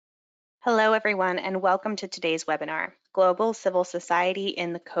Hello, everyone, and welcome to today's webinar, Global Civil Society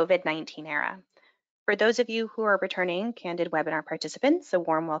in the COVID-19 Era. For those of you who are returning Candid webinar participants, a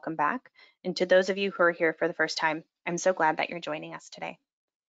warm welcome back. And to those of you who are here for the first time, I'm so glad that you're joining us today.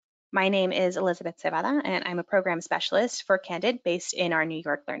 My name is Elizabeth Cebada, and I'm a program specialist for Candid based in our New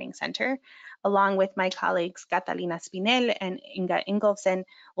York Learning Center. Along with my colleagues Catalina Spinel and Inga Ingolfsen,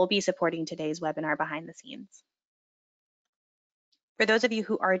 we'll be supporting today's webinar behind the scenes. For those of you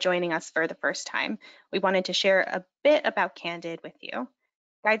who are joining us for the first time, we wanted to share a bit about Candid with you.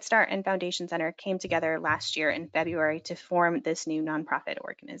 GuideStar and Foundation Center came together last year in February to form this new nonprofit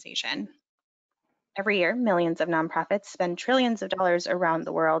organization. Every year, millions of nonprofits spend trillions of dollars around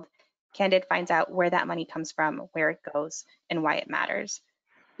the world. Candid finds out where that money comes from, where it goes, and why it matters.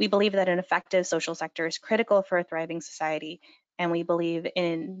 We believe that an effective social sector is critical for a thriving society, and we believe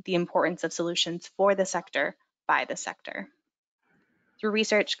in the importance of solutions for the sector by the sector. Through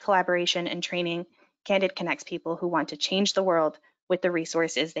research, collaboration, and training, Candid connects people who want to change the world with the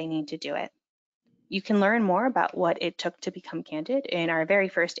resources they need to do it. You can learn more about what it took to become Candid in our very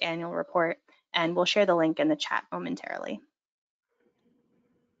first annual report, and we'll share the link in the chat momentarily.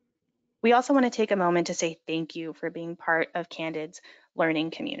 We also want to take a moment to say thank you for being part of Candid's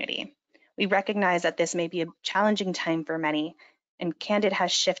learning community. We recognize that this may be a challenging time for many, and Candid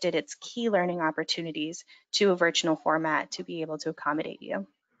has shifted its key learning opportunities to a virtual format to be able to accommodate you.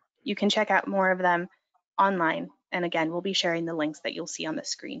 You can check out more of them online, and again, we'll be sharing the links that you'll see on the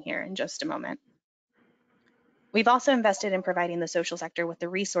screen here in just a moment. We've also invested in providing the social sector with the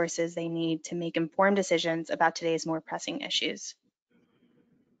resources they need to make informed decisions about today's more pressing issues.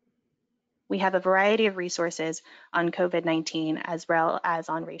 We have a variety of resources on COVID-19 as well as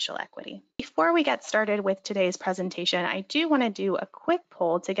on racial equity. Before we get started with today's presentation, I do want to do a quick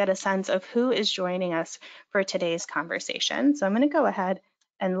poll to get a sense of who is joining us for today's conversation. So I'm going to go ahead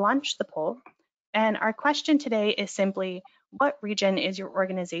and launch the poll. And our question today is simply, what region is your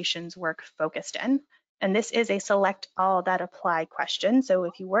organization's work focused in? And this is a select all that apply question. So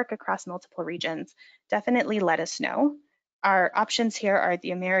if you work across multiple regions, definitely let us know. Our options here are the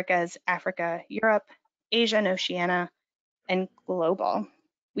Americas, Africa, Europe, Asia and Oceania, and global.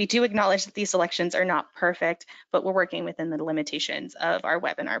 We do acknowledge that these selections are not perfect, but we're working within the limitations of our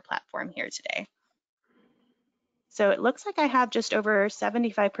webinar platform here today. So it looks like I have just over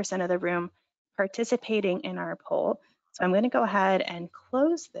 75% of the room participating in our poll. So I'm going to go ahead and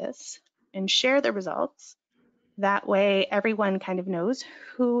close this and share the results. That way everyone kind of knows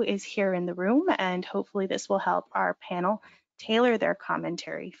who is here in the room, and hopefully this will help our panel tailor their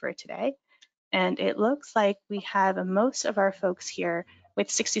commentary for today. And it looks like we have most of our folks here with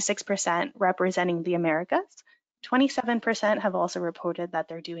 66% representing the Americas. 27% have also reported that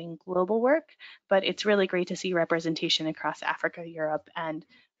they're doing global work, but it's really great to see representation across Africa, Europe, and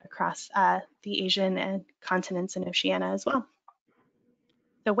across the Asian and continents and Oceania as well.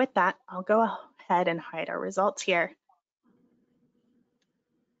 So with that, I'll go ahead and hide our results here.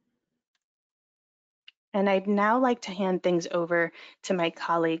 And I'd now like to hand things over to my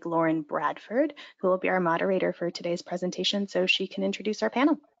colleague, Lauren Bradford, who will be our moderator for today's presentation so she can introduce our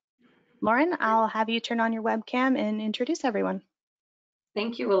panel. Lauren, I'll have you turn on your webcam and introduce everyone.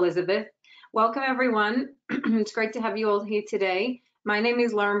 Thank you, Elizabeth. Welcome, everyone. It's great to have you all here today. My name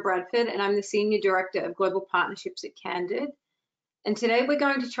is Lauren Bradford, and I'm the Senior Director of Global Partnerships at Candid. And today we're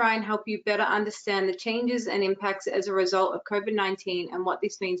going to try and help you better understand the changes and impacts as a result of COVID-19 and what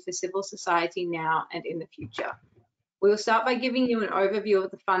this means for civil society now and in the future. We will start by giving you an overview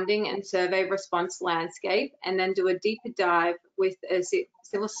of the funding and survey response landscape, and then do a deeper dive with a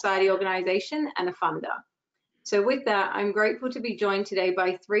civil society organization and a funder. So with that, I'm grateful to be joined today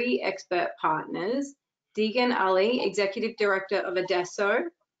by three expert partners: Deegan Ali, Executive Director of Adeso;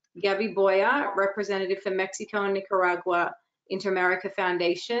 Gabby Boyer, Representative for Mexico and Nicaragua, Inter-America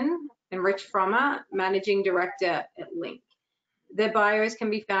Foundation; and Rich Frommer, Managing Director at LINC. Their bios can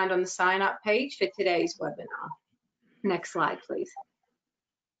be found on the sign-up page for today's webinar. Next slide, please.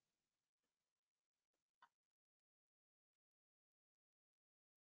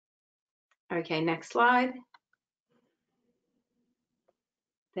 Okay, next slide.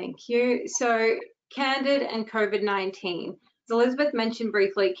 Thank you. So, Candid and COVID-19. As Elizabeth mentioned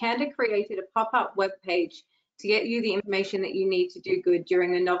briefly, Candid created a pop-up web page to get you the information that you need to do good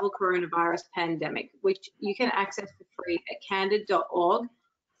during the novel coronavirus pandemic, which you can access for free at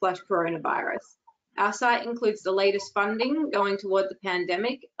candid.org/coronavirus. Our site includes the latest funding going toward the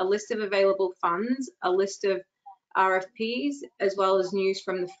pandemic, a list of available funds, a list of RFPs, as well as news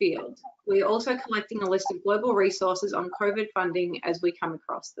from the field. We are also collecting a list of global resources on COVID funding as we come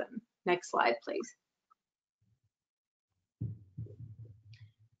across them. Next slide, please.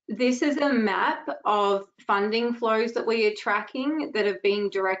 This is a map of funding flows that we are tracking that have been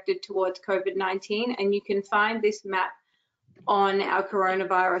directed towards COVID-19, and you can find this map on our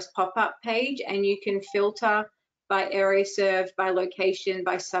coronavirus pop-up page, and you can filter by area served, by location,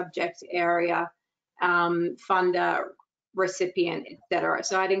 by subject area, funder, recipient, etc.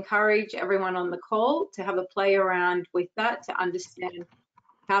 So I'd encourage everyone on the call to have a play around with that to understand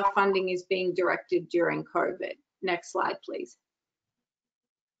how funding is being directed during COVID. Next slide, please.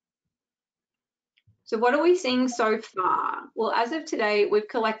 So what are we seeing so far? Well, as of today, we've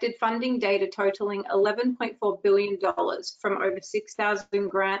collected funding data totaling $11.4 billion from over 6,000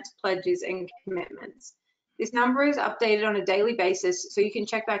 grants, pledges, and commitments. This number is updated on a daily basis, so you can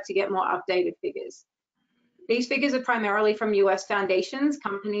check back to get more updated figures. These figures are primarily from US foundations,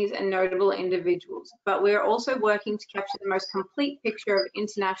 companies, and notable individuals, but we're also working to capture the most complete picture of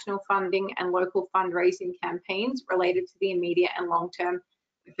international funding and local fundraising campaigns related to the immediate and long-term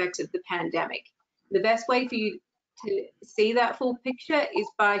effects of the pandemic. The best way for you to see that full picture is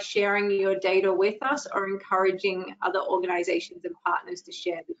by sharing your data with us or encouraging other organizations and partners to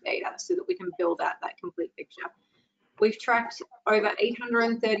share the data so that we can build out that complete picture. We've tracked over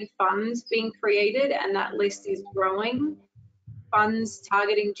 830 funds being created, and that list is growing. Funds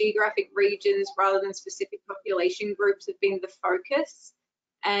targeting geographic regions rather than specific population groups have been the focus,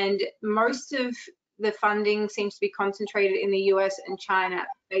 and most of the funding seems to be concentrated in the US and China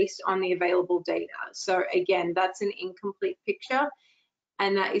based on the available data. So again, that's an incomplete picture,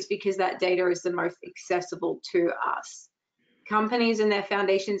 and that is because that data is the most accessible to us. Companies and their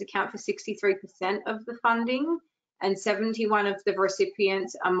foundations account for 63% of the funding, and 71 of the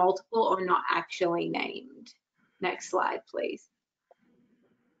recipients are multiple or not actually named. Next slide, please.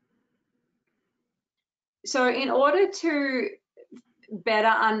 So in order to better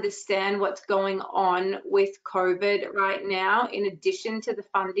understand what's going on with COVID right now, in addition to the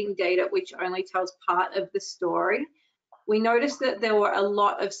funding data, which only tells part of the story, we noticed that there were a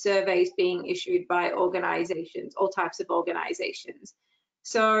lot of surveys being issued by organizations, all types of organizations.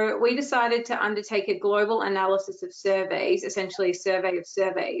 So we decided to undertake a global analysis of surveys, essentially a survey of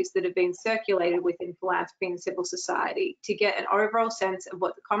surveys that have been circulated within philanthropy and civil society, to get an overall sense of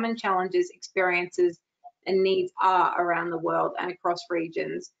what the common challenges, experiences, and needs are around the world and across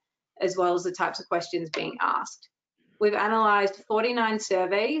regions, as well as the types of questions being asked. We've analysed 49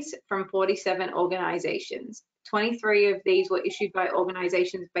 surveys from 47 organisations. 23 of these were issued by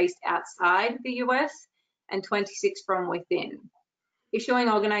organisations based outside the US and 26 from within. Issuing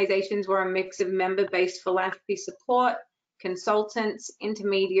organisations were a mix of member-based philanthropy support, consultants,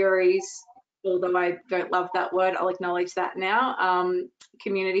 intermediaries, although I don't love that word, I'll acknowledge that now,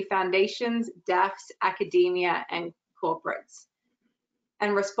 community foundations, DAFs, academia, and corporates.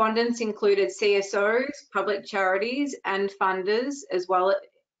 And respondents included CSOs, public charities, and funders, as well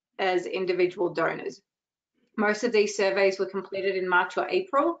as individual donors. Most of these surveys were completed in March or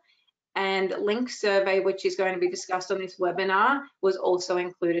April, and LINC survey, which is going to be discussed on this webinar, was also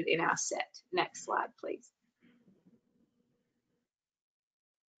included in our set. Next slide, please.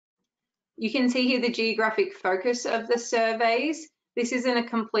 You can see here the geographic focus of the surveys. This isn't a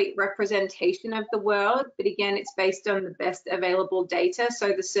complete representation of the world, but again, it's based on the best available data.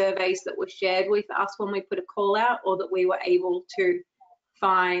 So the surveys that were shared with us when we put a call out, or that we were able to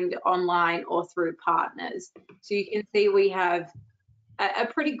find online or through partners. So you can see we have a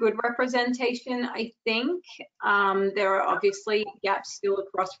pretty good representation, I think. There are obviously gaps still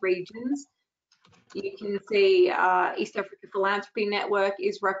across regions. You can see East Africa Philanthropy Network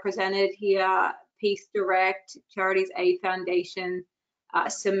is represented here, Peace Direct, Charities Aid Foundation,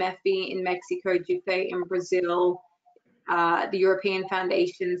 CEMEFI in Mexico, JIFE in Brazil, the European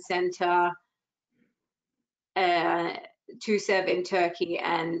Foundation Center, TUSEV in Turkey,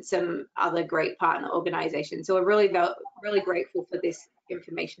 and some other great partner organizations. So we're really grateful for this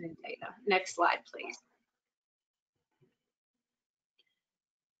information and data. Next slide, please.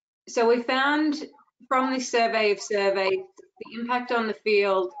 So we found from this survey of surveys, the impact on the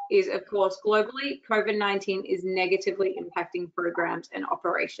field is, of course, globally, COVID-19 is negatively impacting programs and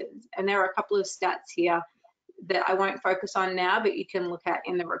operations. And there are a couple of stats here that I won't focus on now, but you can look at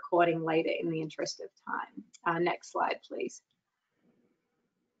in the recording later in the interest of time. Next slide, please.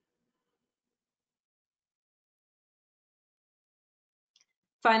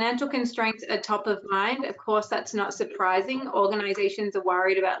 Financial constraints are top of mind. Of course, that's not surprising. Organizations are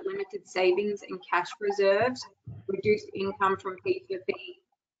worried about limited savings and cash reserves, reduced income from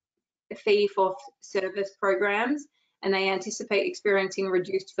fee-for-service programs, and they anticipate experiencing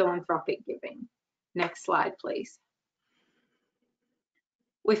reduced philanthropic giving. Next slide, please.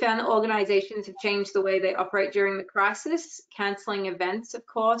 We found that organizations have changed the way they operate during the crisis, cancelling events, of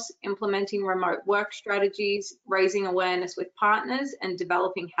course, implementing remote work strategies, raising awareness with partners, and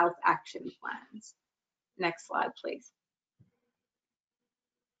developing health action plans. Next slide, please.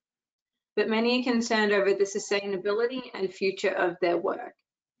 But many are concerned over the sustainability and future of their work.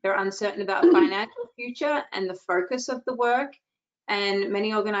 They're uncertain about financial future and the focus of the work, and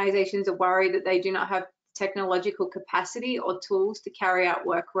many organizations are worried that they do not have technological capacity or tools to carry out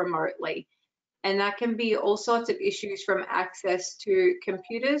work remotely. And that can be all sorts of issues, from access to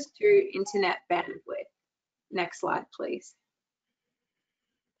computers to internet bandwidth. Next slide, please.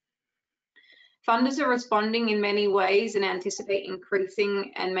 Funders are responding in many ways and anticipate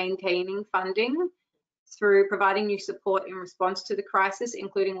increasing and maintaining funding through providing new support in response to the crisis,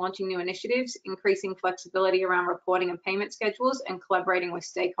 including launching new initiatives, increasing flexibility around reporting and payment schedules, and collaborating with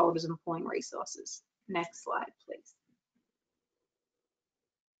stakeholders and pooling resources. Next slide, please.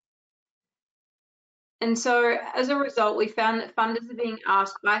 And so as a result, we found that funders are being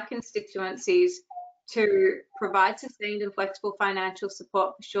asked by constituencies to provide sustained and flexible financial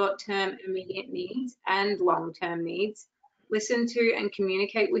support for short-term immediate needs and long-term needs, listen to and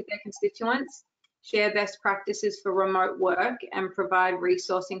communicate with their constituents, share best practices for remote work and provide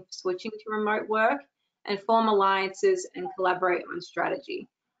resourcing for switching to remote work, and form alliances and collaborate on strategy,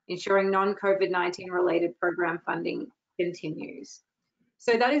 ensuring non-COVID-19 related program funding continues.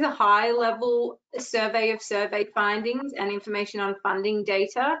 So that is a high-level survey of survey findings and information on funding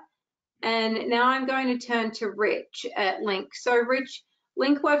data. And now I'm going to turn to Rich at LINC. So Rich,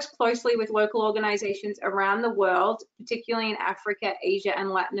 LINC works closely with local organizations around the world, particularly in Africa, Asia,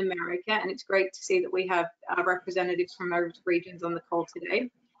 and Latin America. And it's great to see that we have representatives from those regions on the call today.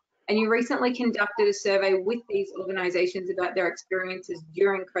 And you recently conducted a survey with these organizations about their experiences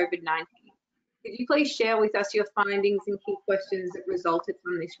during COVID-19. Could you please share with us your findings and key questions that resulted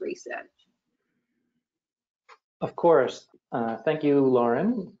from this research? Of course. Thank you,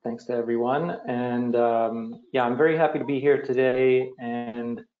 Lauren. Thanks to everyone. And yeah, I'm very happy to be here today,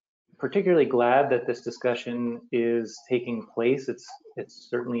 and particularly glad that this discussion is taking place. It's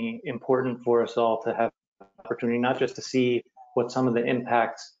certainly important for us all to have the opportunity not just to see what some of the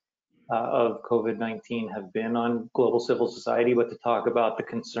impacts of COVID-19 have been on global civil society, but to talk about the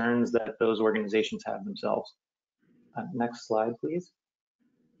concerns that those organizations have themselves. Next slide, please.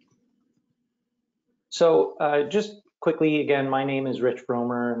 So just quickly, again, my name is Rich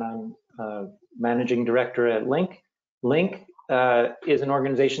Bromer, and I'm Managing Director at LINC. LINC is an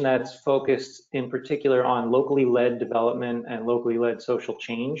organization that's focused in particular on locally led development and locally led social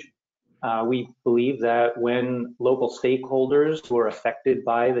change. We believe that when local stakeholders who are affected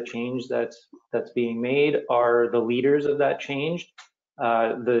by the change that's being made are the leaders of that change,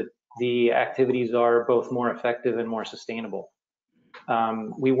 the activities are both more effective and more sustainable.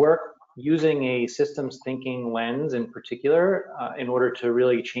 We work using a systems thinking lens in particular in order to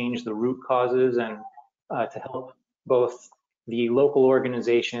really change the root causes and to help both the local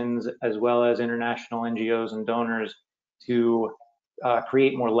organizations as well as international NGOs and donors to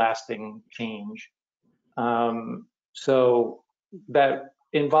create more lasting change. So that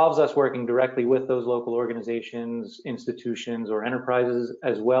involves us working directly with those local organizations, institutions, or enterprises,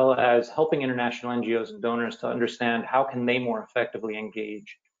 as well as helping international NGOs and donors to understand how can they more effectively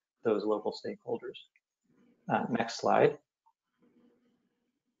engage those local stakeholders. Next slide.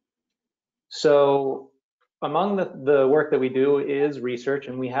 So among the work that we do is research,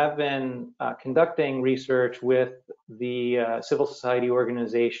 and we have been conducting research with the civil society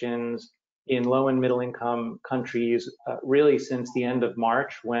organizations in low and middle income countries really since the end of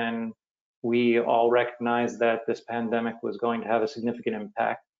March, when we all recognized that this pandemic was going to have a significant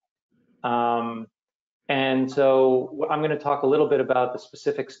impact. And so I'm going to talk a little bit about the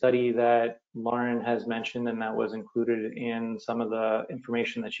specific study that Lauren has mentioned and that was included in some of the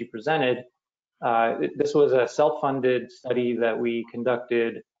information that she presented. This was a self-funded study that we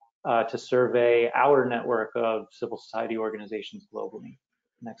conducted to survey our network of civil society organizations globally.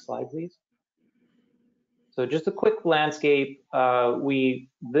 Next slide, please. So just a quick landscape.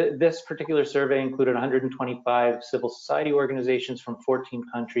 This particular survey included 125 civil society organizations from 14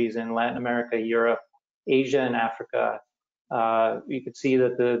 countries in Latin America, Europe, Asia, and Africa. You could see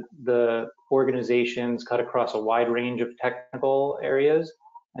that the organizations cut across a wide range of technical areas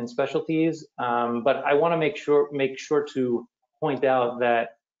and specialties, but I want to make sure to point out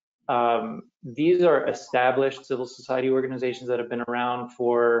that these are established civil society organizations that have been around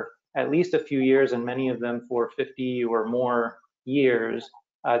for at least a few years, and many of them for 50 or more years.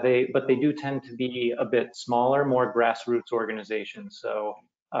 But they do tend to be a bit smaller, more grassroots organizations. So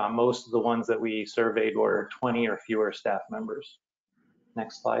most of the ones that we surveyed were 20 or fewer staff members.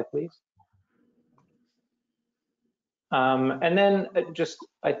 Next slide, please. And then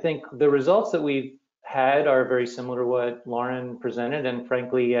I think the results that we've had are very similar to what Lauren presented, and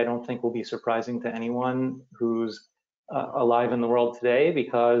frankly, I don't think will be surprising to anyone who's alive in the world today,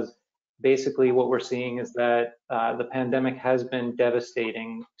 because basically what we're seeing is that the pandemic has been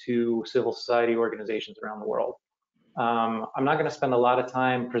devastating to civil society organizations around the world. I'm not going to spend a lot of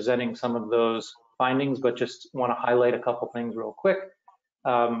time presenting some of those findings, but just want to highlight a couple things real quick.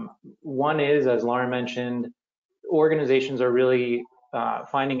 One is, as Lauren mentioned, organizations are really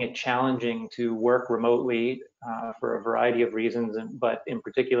finding it challenging to work remotely for a variety of reasons, but in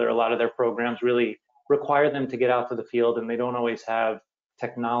particular, a lot of their programs really require them to get out to the field, and they don't always have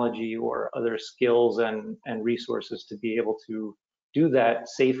technology or other skills and resources to be able to do that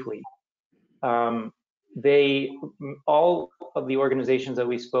safely. All of the organizations that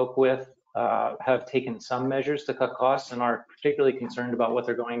we spoke with have taken some measures to cut costs and are particularly concerned about what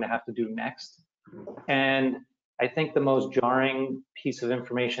they're going to have to do next. And I think the most jarring piece of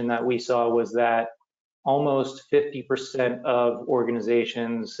information that we saw was that almost 50% of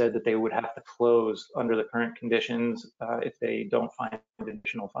organizations said that they would have to close under the current conditions if they don't find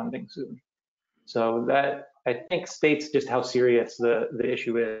additional funding soon. So that, I think, states just how serious the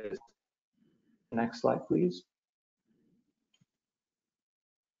issue is. Next slide, please.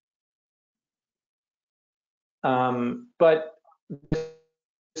 But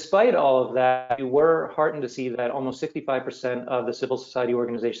despite all of that, we were heartened to see that almost 65% of the civil society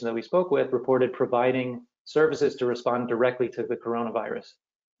organizations that we spoke with reported providing services to respond directly to the coronavirus.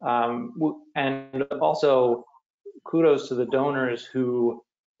 And also, kudos to the donors who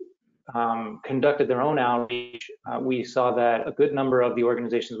conducted their own outreach. We saw that a good number of the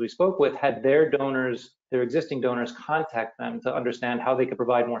organizations we spoke with had their donors, their existing donors, contact them to understand how they could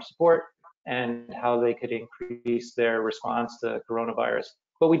provide more support and how they could increase their response to coronavirus.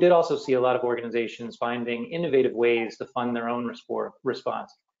 But we did also see a lot of organizations finding innovative ways to fund their own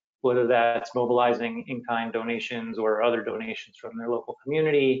response, whether that's mobilizing in-kind donations or other donations from their local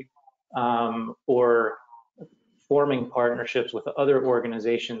community, or forming partnerships with other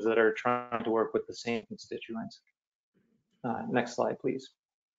organizations that are trying to work with the same constituents. Next slide, please.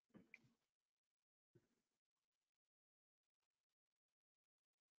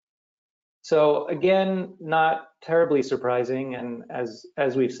 So again, not terribly surprising, and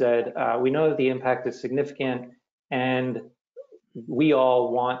as we've said, we know that the impact is significant, and we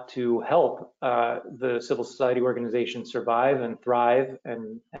all want to help the civil society organizations survive and thrive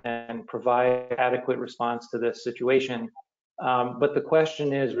and provide adequate response to this situation. But the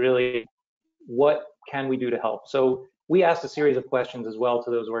question is really, what can we do to help? So we asked a series of questions as well to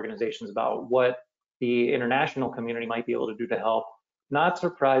those organizations about what the international community might be able to do to help. Not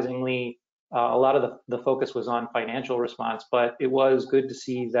surprisingly, a lot of the focus was on financial response, but it was good to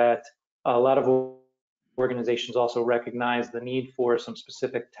see that a lot of organizations also recognize the need for some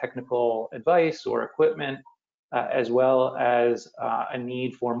specific technical advice or equipment, as well as a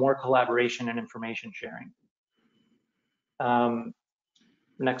need for more collaboration and information sharing.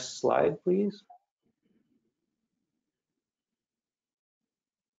 Next slide, please.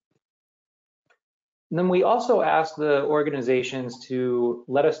 And then we also asked the organizations to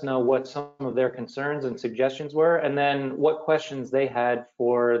let us know what some of their concerns and suggestions were, and then what questions they had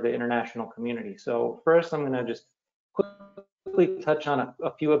for the international community. So first, I'm going to just quickly touch on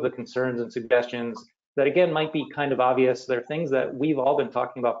a few of the concerns and suggestions that, again, might be kind of obvious. They're things that we've all been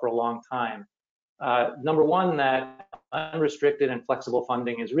talking about for a long time. Number one, that unrestricted and flexible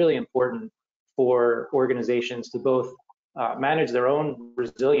funding is really important for organizations to both manage their own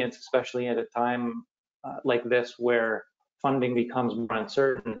resilience, especially at a time like this where funding becomes more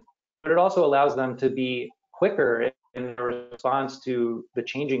uncertain, but it also allows them to be quicker in response to the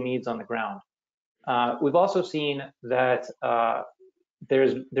changing needs on the ground. We've also seen that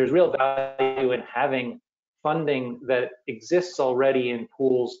there's real value in having funding that exists already in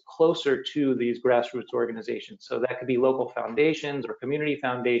pools closer to these grassroots organizations. So that could be local foundations or community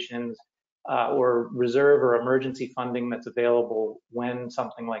foundations, or reserve or emergency funding that's available when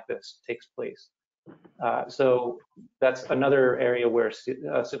something like this takes place. So that's another area where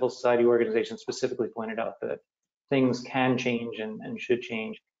civil society organizations specifically pointed out that things can change and should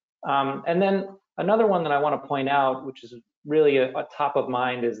change. And then another one that I want to point out, which is really a top of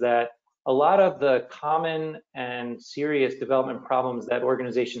mind, is that a lot of the common and serious development problems that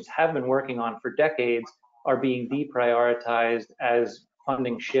organizations have been working on for decades are being deprioritized as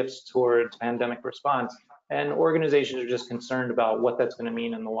funding shifts towards pandemic response. And organizations are just concerned about what that's going to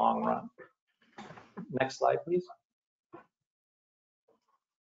mean in the long run. Next slide, please.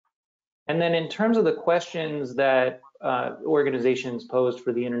 And then in terms of the questions that organizations posed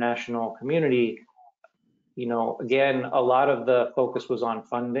for the international community, again, a lot of the focus was on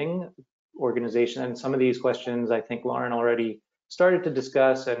funding organization, and some of these questions I think Lauren already started to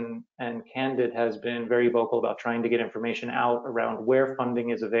discuss, and Candid has been very vocal about trying to get information out around where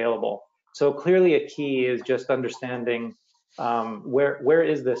funding is available. So clearly a key is just understanding where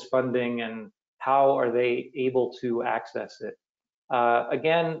is this funding and how are they able to access it.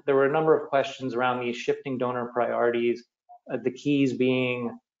 Again, there were a number of questions around these shifting donor priorities, the keys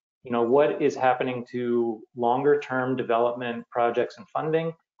being, what is happening to longer term development projects and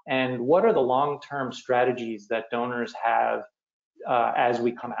funding, and what are the long-term strategies that donors have as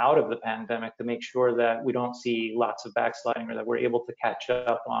we come out of the pandemic to make sure that we don't see lots of backsliding, or that we're able to catch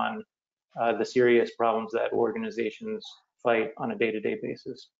up on the serious problems that organizations fight on a day-to-day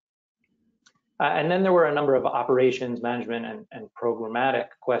basis. And then there were a number of operations, management, and programmatic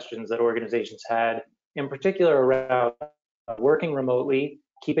questions that organizations had, in particular around working remotely,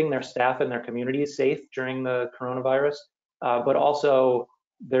 keeping their staff and their communities safe during the coronavirus, but also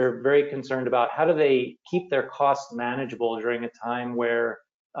they're very concerned about how do they keep their costs manageable during a time where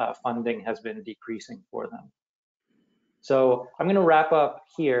funding has been decreasing for them. So I'm going to wrap up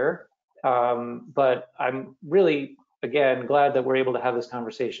here, but I'm really, again, glad that we're able to have this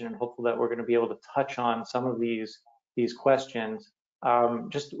conversation, and hopeful that we're going to be able to touch on some of these questions.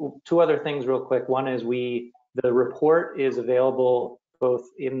 Just two other things real quick. One is the report is available both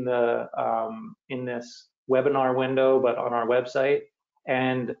in the in this webinar window, but on our website.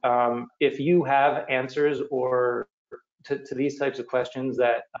 And if you have answers or to these types of questions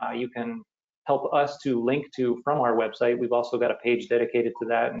that you can help us to link to from our website, we've also got a page dedicated to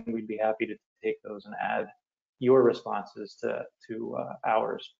that, and we'd be happy to take those and add your responses to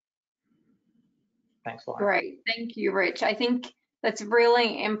ours. Thanks, Lauren. Great, thank you, Rich. I think that's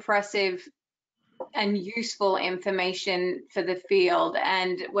really impressive and useful information for the field,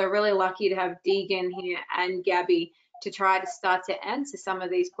 and we're really lucky to have Deegan here and Gabby to try to start to answer some of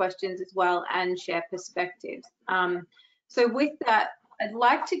these questions as well and share perspectives. So with that, I'd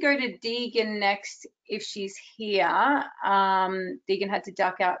like to go to Deegan next if she's here. Deegan had to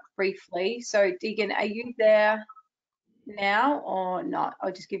duck out briefly. So Deegan, are you there now or not?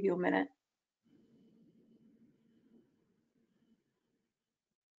 I'll just give you a minute.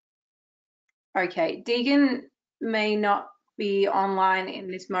 Okay, Deegan may not be online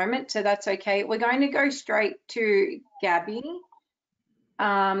in this moment, so that's okay. We're going to go straight to Gabby.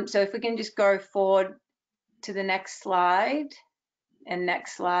 So if we can just go forward to the next slide and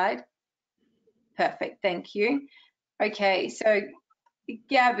next slide. Perfect, thank you. Okay, so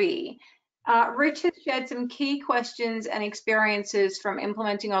Gabby, Rich has shared some key questions and experiences from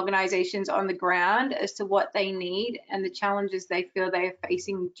implementing organizations on the ground as to what they need and the challenges they feel they are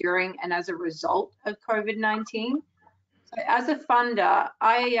facing during and as a result of COVID-19. So as a funder,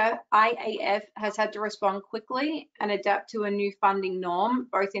 IAF has had to respond quickly and adapt to a new funding norm,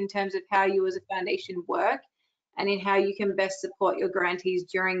 both in terms of how you as a foundation work and in how you can best support your grantees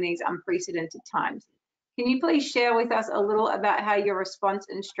during these unprecedented times. Can you please share with us a little about how your response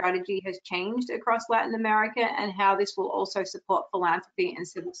and strategy has changed across Latin America, and how this will also support philanthropy and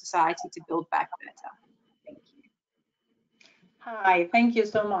civil society to build back better? Thank you. Hi, thank you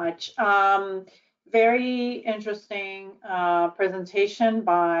so much. Very interesting presentation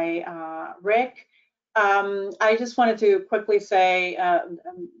by Rick. I just wanted to quickly say,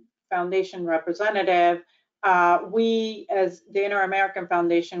 Foundation representative, we, as the Inter-American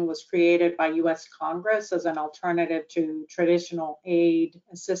Foundation, was created by U.S. Congress as an alternative to traditional aid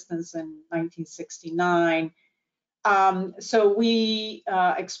assistance in 1969. So we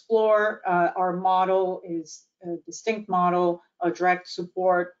explore, our model is a distinct model of direct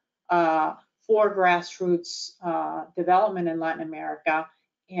support for grassroots development in Latin America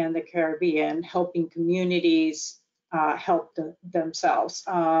and the Caribbean, helping communities help themselves.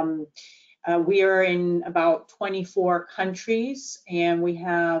 We are in about 24 countries, and we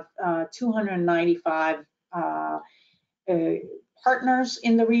have 295 partners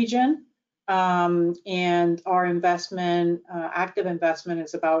in the region. And our investment, active investment,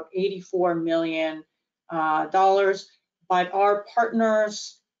 is about $84 million. But our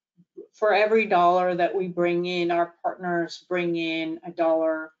partners, for every dollar that we bring in, our partners bring in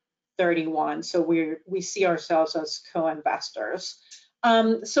 $1.31. So we see ourselves as co-investors.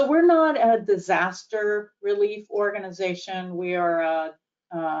 So we're not a disaster relief organization. We are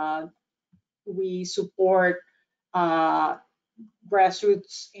we support grassroots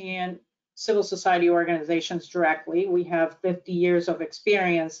and civil society organizations directly. We have 50 years of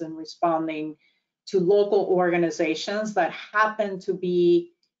experience in responding to local organizations that happen to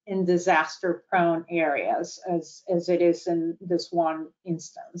be in disaster-prone areas, as it is in this one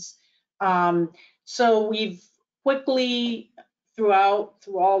instance. So we've quickly, through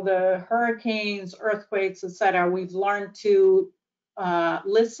all the hurricanes, earthquakes, et cetera, we've learned to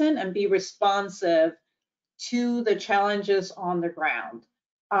listen and be responsive to the challenges on the ground.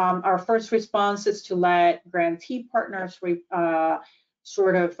 Our first response is to let grantee partners reprogram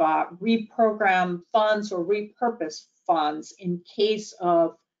funds or repurpose funds in case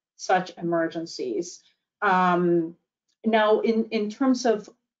of such emergencies. Now, in terms of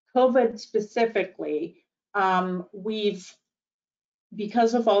COVID specifically,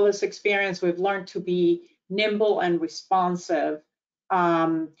 because of all this experience, we've learned to be nimble and responsive.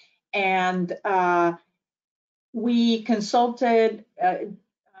 We consulted,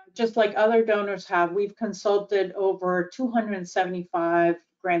 just like other donors have, we've consulted over 275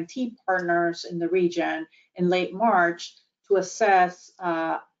 grantee partners in the region in late March to assess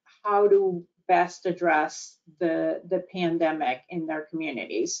how to best address the pandemic in their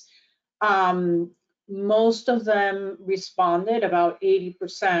communities. Most of them responded, about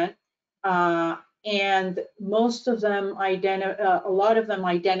 80%, and most of them a lot of them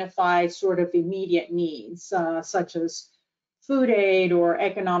identify sort of immediate needs, such as food aid or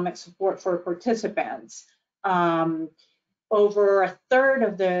economic support for participants. Over a third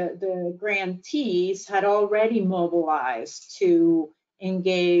of the grantees had already mobilized to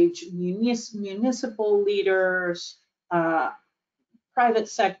engage municipal leaders, private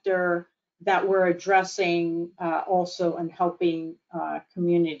sector, that were addressing also and helping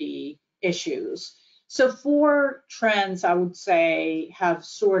community issues. So 4 trends, I would say, have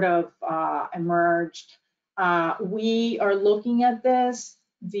sort of emerged. We are looking at this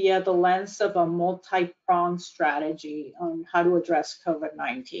via the lens of a multi-pronged strategy on how to address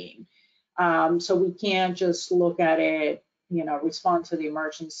COVID-19. So we can't just look at it, respond to the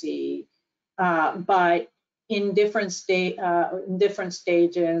emergency, but in different stages.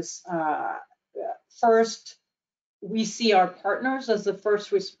 First, we see our partners as the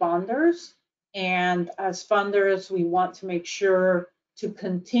first responders, and as funders, we want to make sure to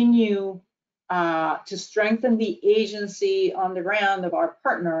continue to strengthen the agency on the ground of our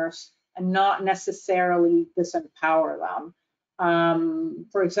partners and not necessarily disempower them.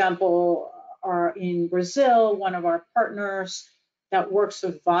 For example, in Brazil, one of our partners that works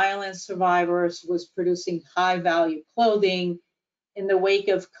with violence survivors was producing high-value clothing. In the wake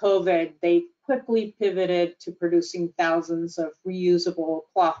of COVID, they quickly pivoted to producing thousands of reusable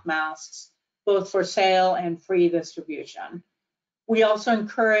cloth masks, both for sale and free distribution. We also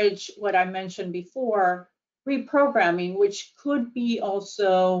encourage what I mentioned before, reprogramming, which could be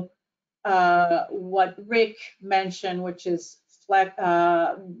also what Rick mentioned, which is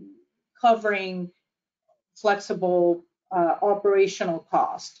covering flexible operational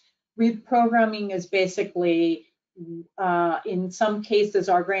cost. Reprogramming is basically, in some cases,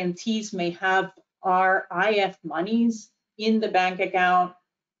 our grantees may have our IF monies in the bank account.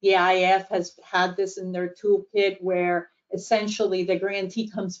 The IF has had this in their toolkit where essentially the grantee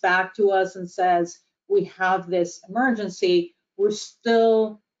comes back to us and says, we have this emergency. We're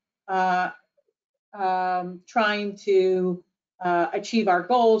still trying to achieve our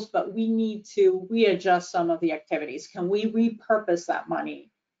goals, but we need to readjust some of the activities. Can we repurpose that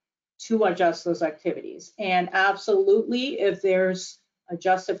money to adjust those activities? And absolutely, if there's a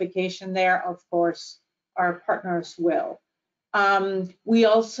justification there, of course, our partners will. We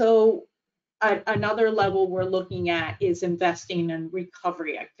also, at another level we're looking at is investing in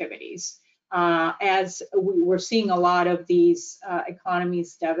recovery activities. As we're seeing a lot of these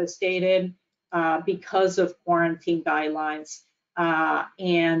economies devastated because of quarantine guidelines. As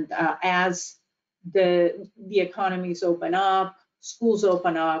the economies open up, schools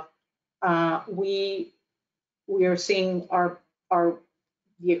open up, we are seeing the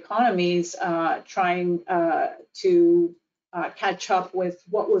economies trying to catch up with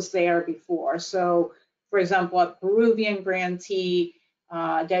what was there before. So, for example, a Peruvian grantee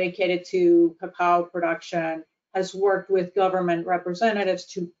dedicated to cacao production has worked with government representatives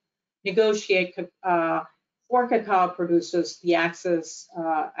to negotiate for cacao producers the access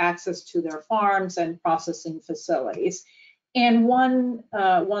to their farms and processing facilities. And one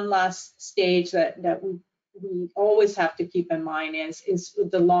last stage that we always have to keep in mind is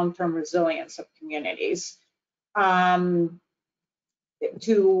the long-term resilience of communities.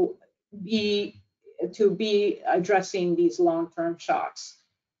 To be addressing these long-term shocks.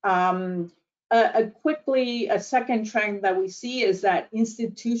 A second trend that we see is that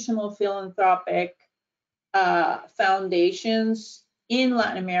institutional philanthropic foundations in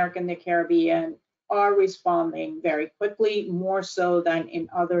Latin America and the Caribbean are responding very quickly, more so than in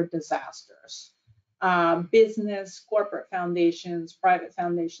other disasters. Business, corporate foundations, private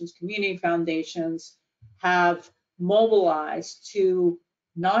foundations, community foundations have mobilized to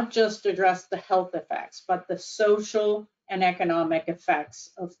not just address the health effects, but the social and economic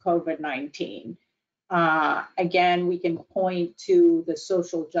effects of COVID-19. Again, we can point to the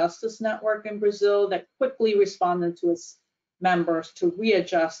social justice network in Brazil that quickly responded to its members to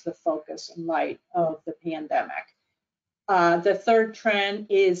readjust the focus in light of the pandemic. The third trend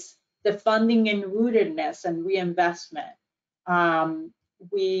is the funding and rootedness and reinvestment.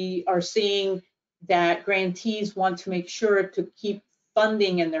 We are seeing that grantees want to make sure to keep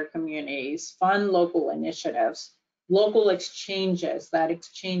funding in their communities, fund local initiatives, local exchanges, that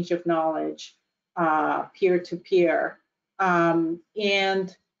exchange of knowledge, peer-to-peer,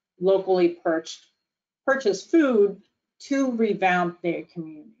 and locally purchase food to revamp their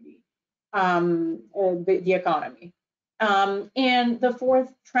community, the economy. And the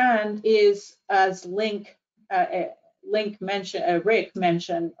fourth trend is, as Rick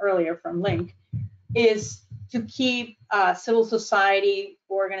mentioned earlier from LINC, is to keep civil society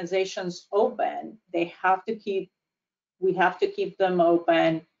organizations open. We have to keep them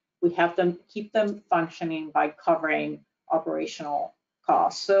open. We have to keep them functioning by covering operational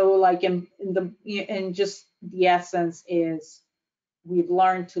costs. So, like in just the essence is we've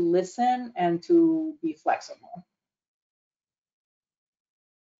learned to listen and to be flexible.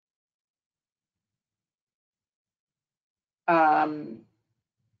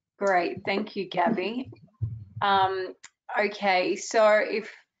 Great, thank you, Gabby. Okay, so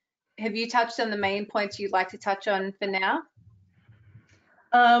have you touched on the main points you'd like to touch on for now?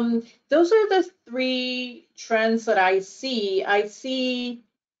 Those are the three trends that I see. I see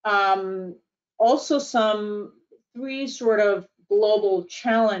also three sort of global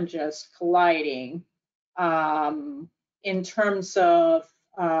challenges colliding in terms of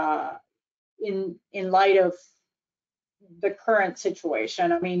in light of the current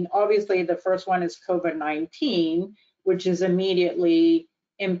situation. I mean, obviously the first one is COVID-19, which is immediately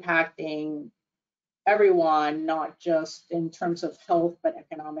impacting everyone, not just in terms of health, but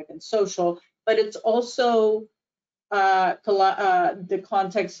economic and social. But it's also the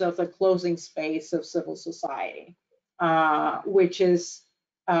context of the closing space of civil society, which is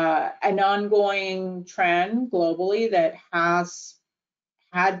an ongoing trend globally that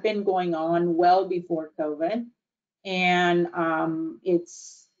had been going on well before COVID. And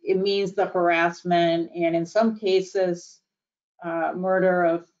it means the harassment and in some cases murder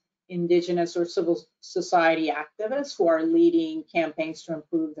of indigenous or civil society activists who are leading campaigns to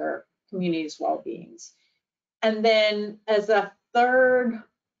improve their communities' well-beings. And then as a third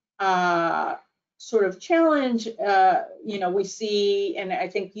sort of challenge, we see, and I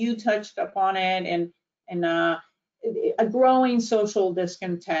think you touched upon it, and a growing social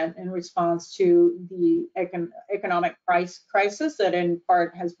discontent in response to the economic crisis that in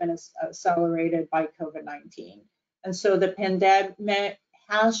part has been accelerated by COVID-19. And so the pandemic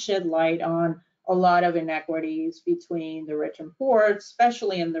has shed light on a lot of inequities between the rich and poor,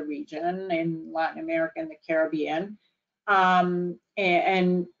 especially in the region, in Latin America and the Caribbean,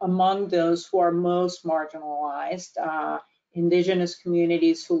 and among those who are most marginalized, indigenous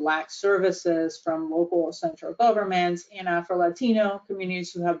communities who lack services from local or central governments, and Afro-Latino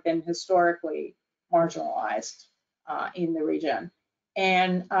communities who have been historically marginalized in the region.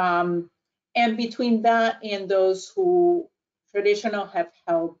 And between that and those who traditionally have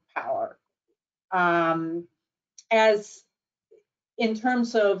held power. As in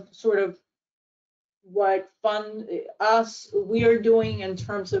terms of sort of what we are doing in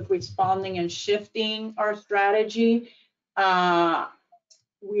terms of responding and shifting our strategy,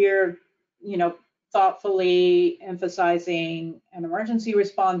 we're, thoughtfully emphasizing an emergency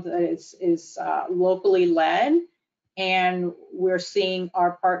response that is locally led, and we're seeing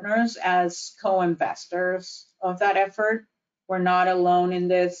our partners as co-investors of that effort. We're not alone in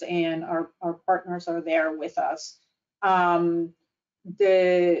this, and our partners are there with us.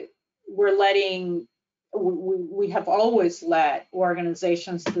 We have always let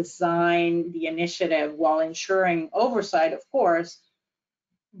organizations design the initiative while ensuring oversight, of course,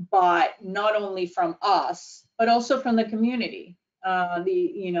 but not only from us, but also from the community.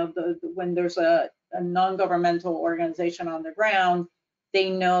 When there's a non-governmental organization on the ground, they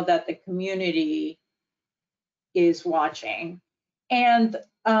know that the community is watching. And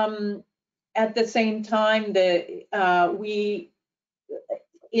at the same time,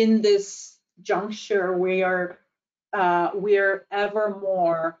 in this juncture, we are ever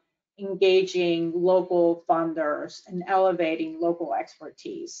more engaging local funders and elevating local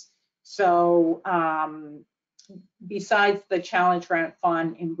expertise. So besides the Challenge Grant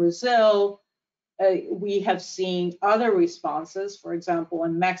Fund in Brazil, we have seen other responses, for example,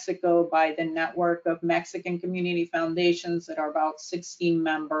 in Mexico by the network of Mexican community foundations that are about 16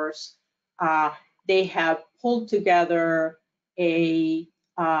 members. They have pulled together a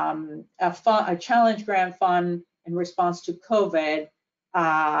challenge grant fund in response to COVID,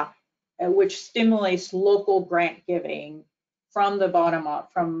 which stimulates local grant giving from the bottom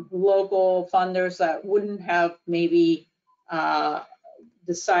up, from local funders that wouldn't have maybe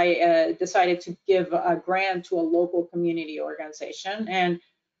decided to give a grant to a local community organization,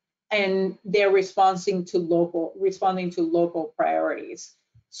 and they're responding to local priorities.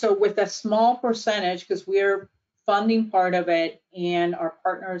 So with a small percentage, because we're funding part of it and our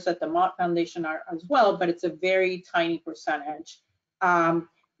partners at the Mott Foundation are as well, but it's a very tiny percentage.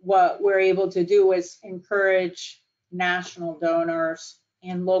 What we're able to do is encourage national donors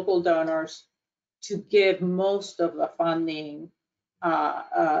and local donors to give most of the funding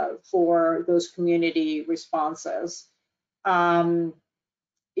for those community responses. In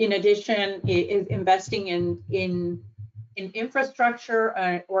addition, investing in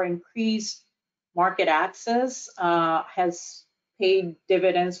infrastructure or increased market access has paid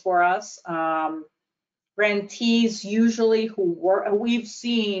dividends for us. Grantees usually we've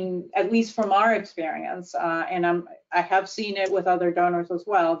seen, at least from our experience, and I have seen it with other donors as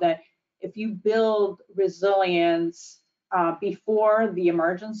well, that if you build resilience before the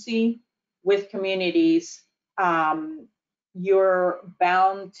emergency with communities, you're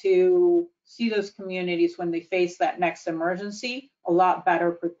bound to see those communities when they face that next emergency a lot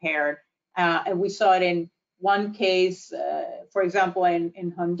better prepared. And we saw it in one case, for example,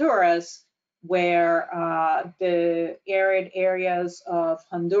 in Honduras, where the arid areas of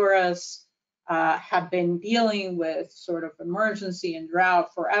Honduras have been dealing with sort of emergency and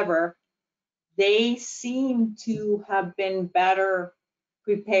drought forever. They seem to have been better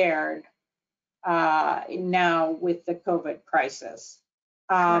prepared now with the COVID crisis.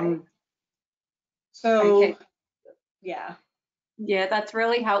 Right. So, okay. Yeah. Yeah, that's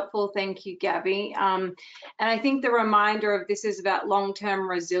really helpful. Thank you, Gabby. And I think the reminder of this is about long-term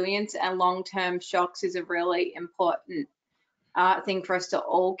resilience and long-term shocks is a really important thing for us to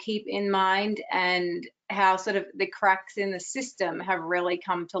all keep in mind, and how sort of the cracks in the system have really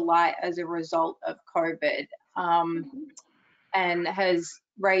come to light as a result of COVID, and has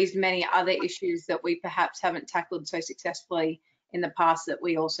raised many other issues that we perhaps haven't tackled so successfully in the past that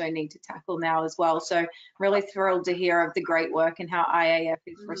we also need to tackle now as well. So really thrilled to hear of the great work and how IAF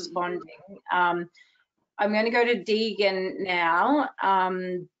is responding. I'm going to go to Deegan now,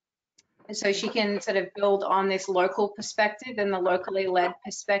 so she can sort of build on this local perspective and the locally led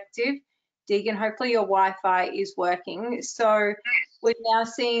perspective. Deegan, hopefully your Wi-Fi is working. So we've now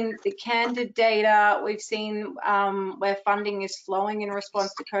seen the Candid data. We've seen where funding is flowing in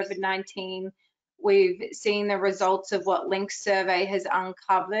response to COVID-19. We've seen the results of what LINC survey has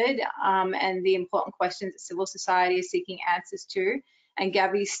uncovered, and the important questions that civil society is seeking answers to. And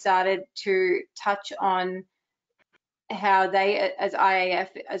Gabby started to touch on how they, as IAF,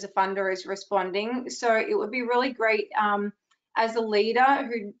 as a funder, is responding. So it would be really great, as a leader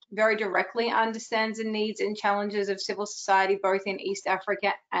who very directly understands the needs and challenges of civil society, both in East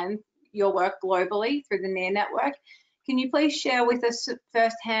Africa and your work globally through the NEAR network. Can you please share with us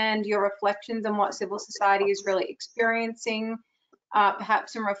firsthand your reflections on what civil society is really experiencing,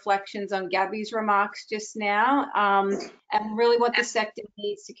 perhaps some reflections on Gabby's remarks just now, and really what the sector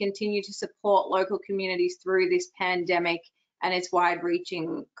needs to continue to support local communities through this pandemic and its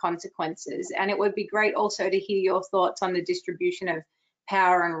wide-reaching consequences. And it would be great also to hear your thoughts on the distribution of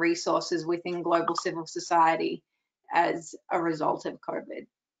power and resources within global civil society as a result of COVID.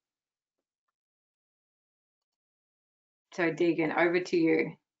 So Deegan, over to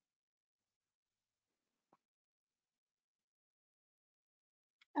you.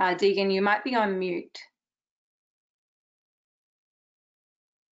 Deegan, you might be on mute.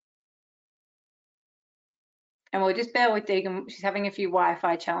 And we'll just bear with Deegan. She's having a few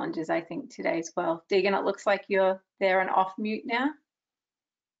Wi-Fi challenges, I think, today as well. Deegan, it looks like you're there and off mute now.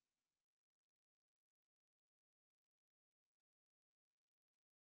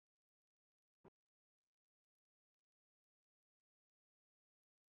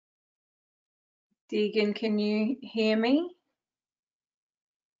 Deegan, can you hear me?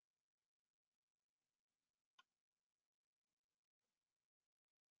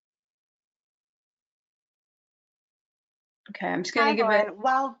 Okay, I'm just going to give it.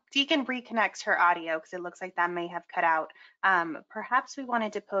 While Deegan reconnects her audio, because it looks like that may have cut out, perhaps we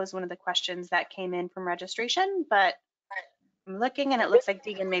wanted to pose one of the questions that came in from registration, but I'm looking and it looks like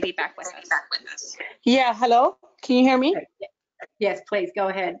Deegan may be back with us. Yeah, hello. Can you hear me? Yes, please go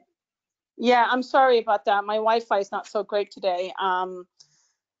ahead. Yeah, I'm sorry about that. My Wi-Fi is not so great today.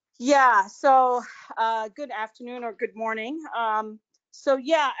 Yeah, so good afternoon or good morning. So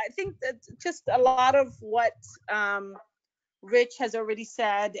yeah, I think that just a lot of what Rich has already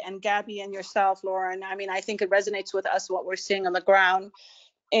said, and Gabby and yourself, Lauren. I mean, I think it resonates with us what we're seeing on the ground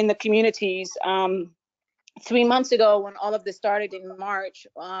in the communities. 3 months ago, when all of this started in March,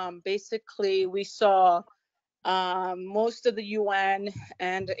 basically we saw most of the UN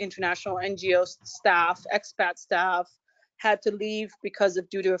and international NGO staff, expat staff, had to leave because of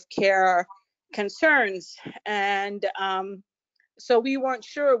duty of care concerns. And so we weren't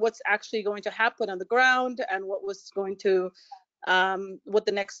sure what's actually going to happen on the ground and what was going to, what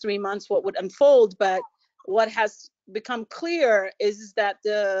the next 3 months, what would unfold. But what has become clear is that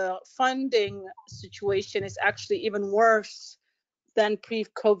the funding situation is actually even worse than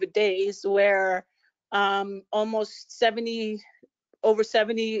pre-COVID days, where almost over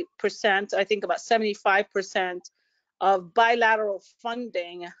 70%, I think about 75% of bilateral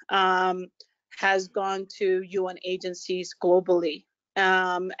funding has gone to UN agencies globally.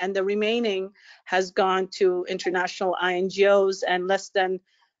 And the remaining has gone to international NGOs, and less than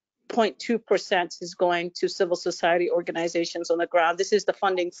 0.2% is going to civil society organizations on the ground. This is the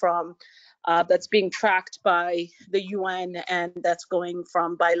funding from that's being tracked by the UN, and that's going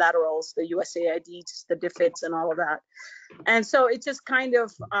from bilaterals, the USAIDs, the DFIDs, and all of that. And so it just kind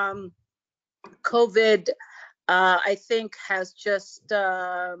of COVID, I think, has just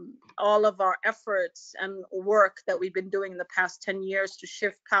all of our efforts and work that we've been doing in the past 10 years to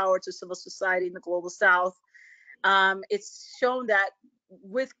shift power to civil society in the global South. It's shown that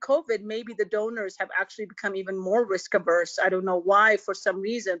with COVID, maybe the donors have actually become even more risk averse. I don't know why, for some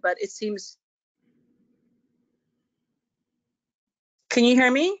reason, but it seems. Can you hear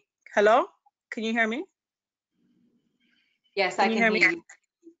me? Hello? Can you hear me? Yes, I can hear you.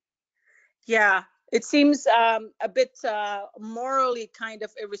 Yeah, it seems a bit morally kind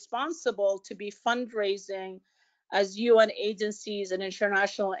of irresponsible to be fundraising as UN agencies and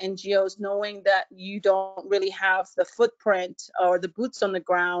international NGOs, knowing that you don't really have the footprint or the boots on the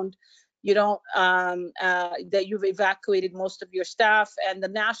ground. You don't, that you've evacuated most of your staff, and the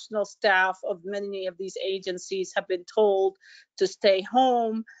national staff of many of these agencies have been told to stay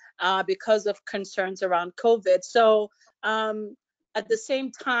home because of concerns around COVID. So at the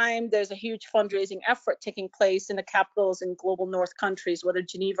same time, there's a huge fundraising effort taking place in the capitals in global North countries, whether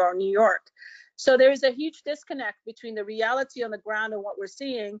Geneva or New York. So there is a huge disconnect between the reality on the ground and what we're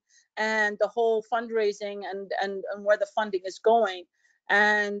seeing, and the whole fundraising and where the funding is going.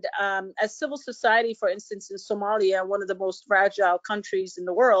 And as civil society, for instance, in Somalia, one of the most fragile countries in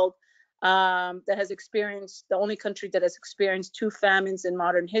the world, that has experienced, the only country that has experienced 2 famines in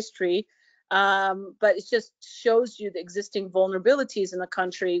modern history, but it just shows you the existing vulnerabilities in the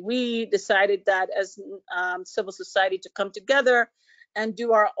country. We decided that as civil society to come together and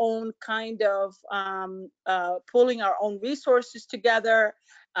do our own kind of pulling our own resources together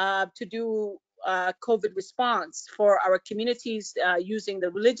to do COVID response for our communities, using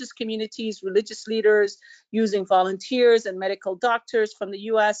the religious communities, religious leaders, using volunteers and medical doctors from the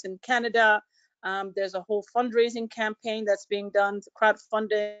US and Canada. There's a whole fundraising campaign that's being done,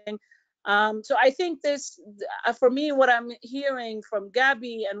 crowdfunding. So I think this, for me, what I'm hearing from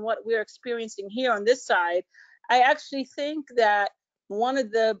Gabby and what we're experiencing here on this side, I actually think that one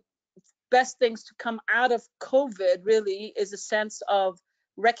of the best things to come out of COVID really is a sense of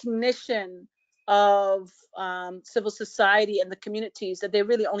recognition of civil society and the communities, that they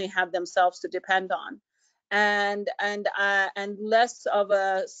really only have themselves to depend on, and less of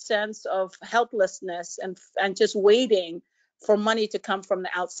a sense of helplessness and just waiting for money to come from the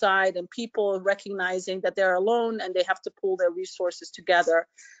outside, and people recognizing that they're alone and they have to pull their resources together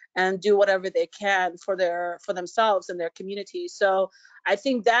and do whatever they can for themselves and their communities. So I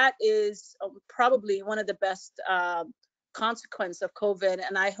think that is probably one of the best consequences of COVID,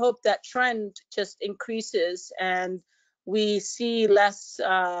 and I hope that trend just increases and we see less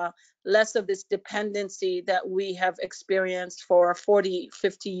of this dependency that we have experienced for 40,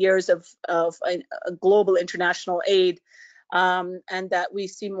 50 years of a global international aid. And that we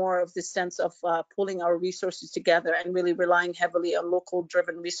see more of this sense of pulling our resources together and really relying heavily on local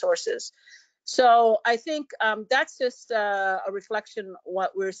driven resources. So I think that's just a reflection of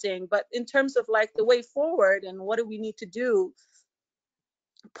what we're seeing. But in terms of like the way forward and what do we need to do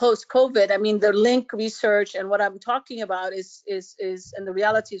post-COVID, I mean, the LINC research and what I'm talking about is and the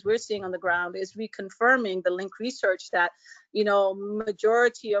realities we're seeing on the ground is reconfirming the LINC research that, you know,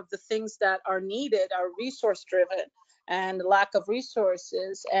 majority of the things that are needed are resource driven. and lack of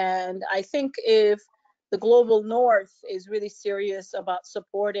resources. And I think if the global north is really serious about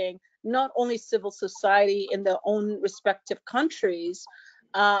supporting not only civil society in their own respective countries,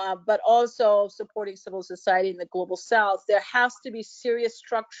 but also supporting civil society in the global south, there has to be serious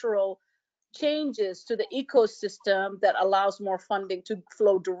structural changes to the ecosystem that allows more funding to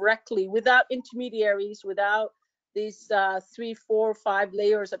flow directly without intermediaries, without these 3, 4, 5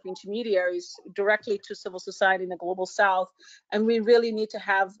 layers of intermediaries, directly to civil society in the global south. And we really need to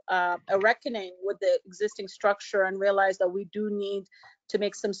have a reckoning with the existing structure and realize that we do need to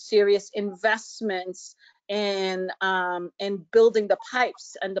make some serious investments in building the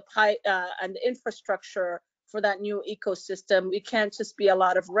pipes and the infrastructure for that new ecosystem. It can't just be a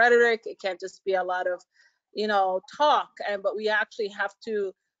lot of rhetoric. It can't just be a lot of, talk. But we actually have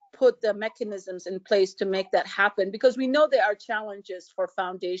to put the mechanisms in place to make that happen, because we know there are challenges for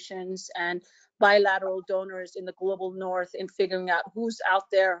foundations and bilateral donors in the global north in figuring out who's out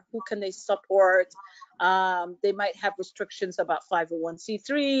there, who can they support. They might have restrictions about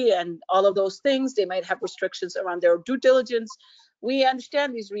 501c3 and all of those things. They might have restrictions around their due diligence. We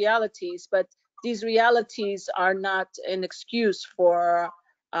understand these realities, but these realities are not an excuse for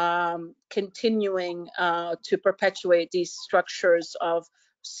continuing to perpetuate these structures of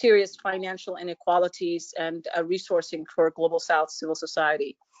serious financial inequalities and resourcing for global south civil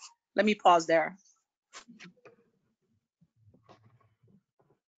society. Let me pause there.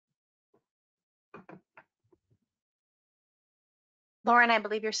 Lauren, I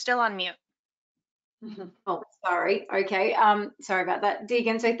believe you're still on mute. Oh, sorry. Okay. Sorry about that,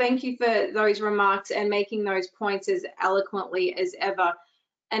 Deegan. So thank you for those remarks and making those points as eloquently as ever.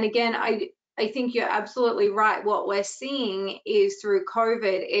 And again, I think you're absolutely right. What we're seeing is through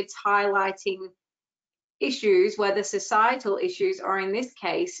COVID, it's highlighting issues, whether societal issues or in this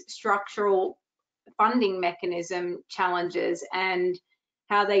case, structural funding mechanism challenges and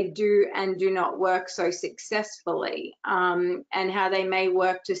how they do and do not work so successfully, and how they may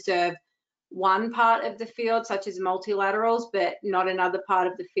work to serve one part of the field, such as multilaterals, but not another part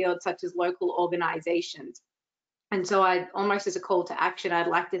of the field, such as local organizations. And so I almost as a call to action, I'd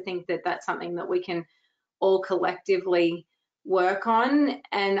like to think that that's something that we can all collectively work on.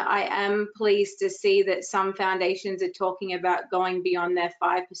 And I am pleased to see that some foundations are talking about going beyond their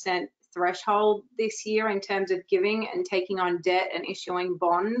 5% threshold this year in terms of giving and taking on debt and issuing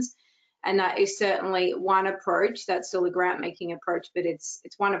bonds. And that is certainly one approach. That's still a grant making approach, but it's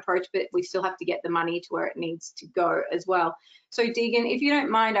one approach, but we still have to get the money to where it needs to go as well. So Deegan, if you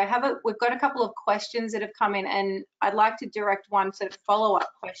don't mind, we've got a couple of questions that have come in, and I'd like to direct one sort of follow-up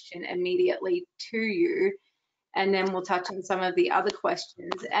question immediately to you, and then we'll touch on some of the other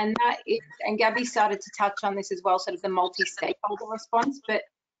questions. And that is, and Gabby started to touch on this as well, sort of the multi-stakeholder response, but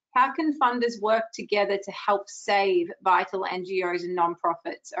how can funders work together to help save vital NGOs and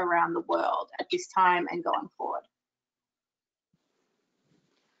nonprofits around the world at this time and going forward?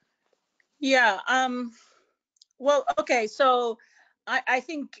 Yeah, well, okay, so I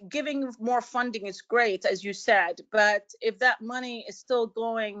think giving more funding is great, as you said, but if that money is still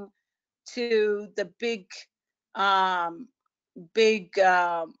going to the big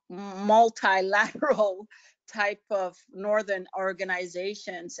multilateral type of northern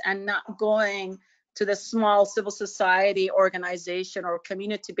organizations and not going to the small civil society organization or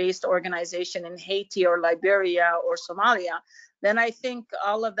community-based organization in Haiti or Liberia or Somalia, then I think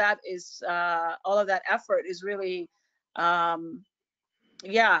all of that effort is really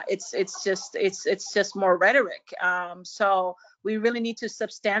it's just more rhetoric. So we really need to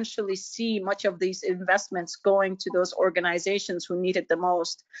substantially see much of these investments going to those organizations who need it the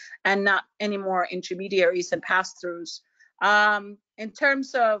most, and not any more intermediaries and pass-throughs. In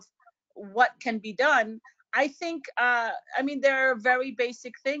terms of what can be done, I think, there are very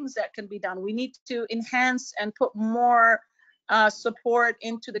basic things that can be done. We need to enhance and put more support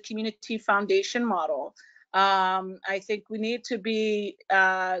into the community foundation model. I think we need to be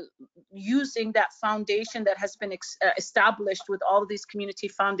using that foundation that has been established with all of these community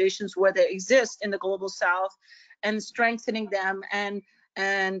foundations where they exist in the global south, and strengthening them and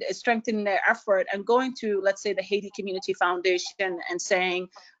strengthening their effort, and going to, let's say, the Haiti Community Foundation and saying,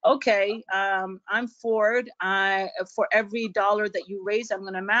 okay, I'm for every dollar that you raise, I'm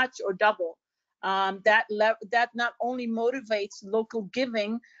going to match or double. That not only motivates local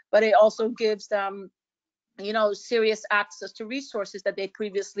giving, but it also gives them serious access to resources that they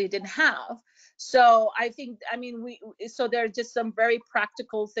previously didn't have. So I think, so there are just some very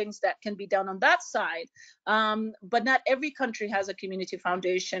practical things that can be done on that side. But not every country has a community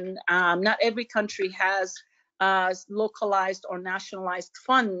foundation. Not every country has localized or nationalized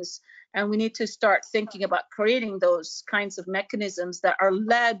funds. And we need to start thinking about creating those kinds of mechanisms that are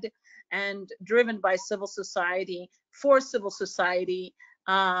led and driven by civil society, for civil society,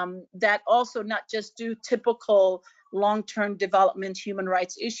 that also not just do typical long-term development human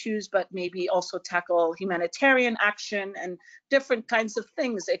rights issues, but maybe also tackle humanitarian action and different kinds of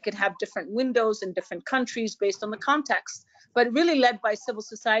things. It could have different windows in different countries based on the context, but really led by civil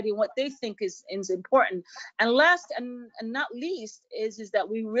society and what they think is important. And last and not least is that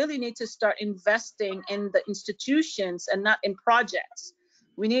we really need to start investing in the institutions and not in projects.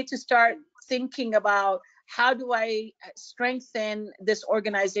 We need to start thinking about, how do I strengthen this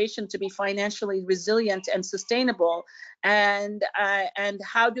organization to be financially resilient and sustainable? And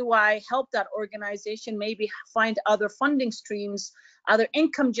how do I help that organization maybe find other funding streams, other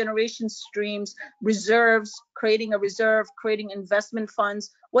income generation streams, reserves, creating a reserve, creating investment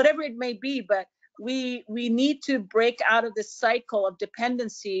funds, whatever it may be. But we need to break out of this cycle of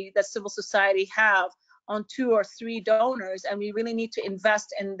dependency that civil society have on 2 or 3 donors, and we really need to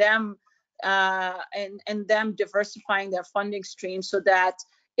invest in them, and them diversifying their funding streams, so that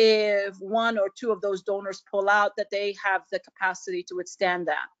if 1 or 2 of those donors pull out, that they have the capacity to withstand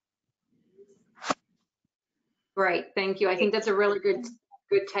that. Great, thank you. I think that's a really good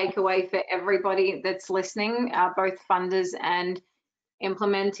takeaway for everybody that's listening, both funders and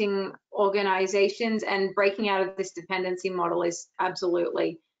implementing organizations, and breaking out of this dependency model is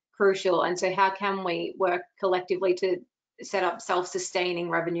absolutely crucial. And so how can we work collectively to set up self-sustaining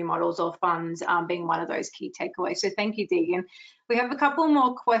revenue models or funds, being one of those key takeaways. So thank you, Deegan. We have a couple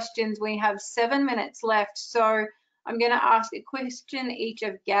more questions. We have 7 minutes left. So I'm going to ask a question each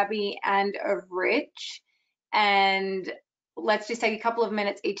of Gabby and of Rich. And let's just take a couple of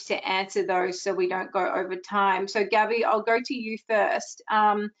minutes each to answer those so we don't go over time. So Gabby, I'll go to you first.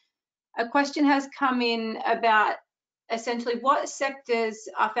 A question has come in about essentially what sectors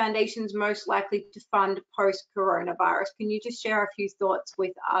are foundations most likely to fund post-coronavirus? Can you just share a few thoughts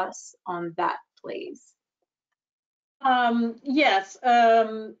with us on that, please? Yes.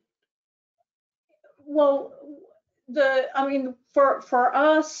 Well, for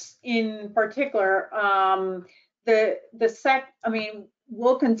us in particular,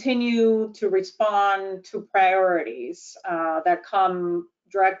 we'll continue to respond to priorities that come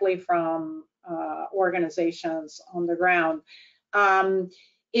directly from organizations on the ground.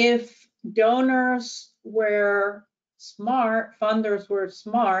 If donors were smart, funders were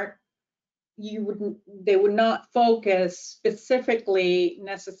smart, they would not focus specifically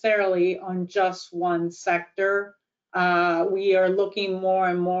necessarily on just one sector. We are looking more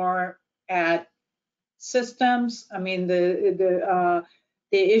and more at systems. I mean, the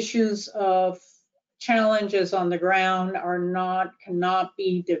issues of challenges on the ground cannot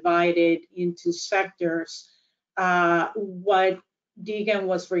be divided into sectors. What Deegan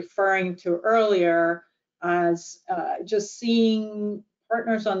was referring to earlier as just seeing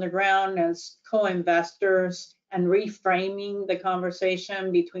partners on the ground as co-investors and reframing the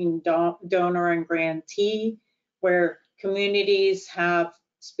conversation between donor and grantee, where communities have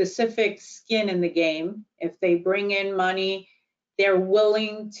specific skin in the game. If they bring in money, they're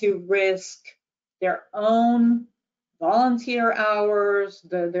willing to risk their own volunteer hours,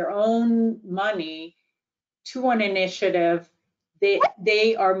 their own money to an initiative.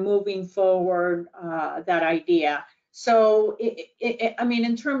 They are moving forward that idea. So, I mean,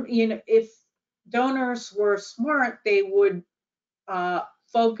 in terms, if donors were smart, they would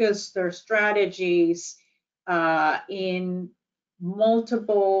focus their strategies in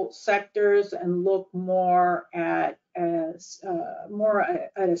multiple sectors and look more at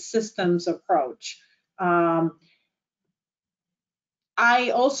a systems approach. I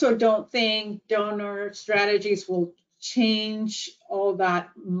also don't think donor strategies will change all that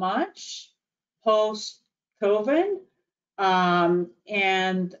much post-COVID.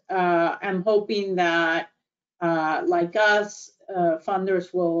 And I'm hoping that, like us,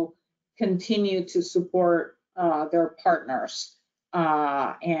 funders will continue to support their partners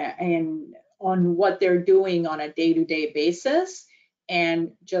and on what they're doing on a day-to-day basis,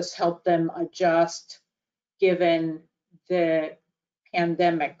 and just help them adjust given the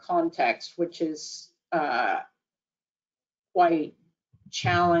pandemic context, which is quite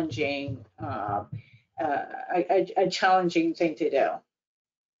challenging, a challenging thing to do.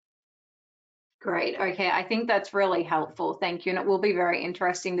 Great. Okay, I think that's really helpful. Thank you. And it will be very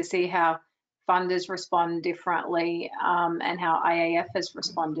interesting to see how funders respond differently, and how IAF has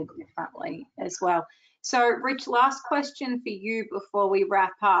responded differently as well. So, Rich, last question for you before we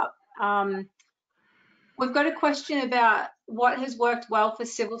wrap up. We've got a question about what has worked well for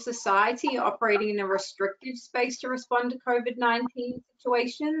civil society operating in a restrictive space to respond to COVID-19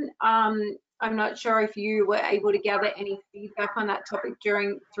 situation. I'm not sure if you were able to gather any feedback on that topic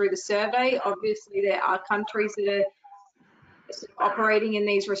through the survey. Obviously, there are countries that are operating in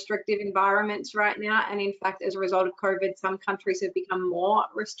these restrictive environments right now, and in fact, as a result of COVID, some countries have become more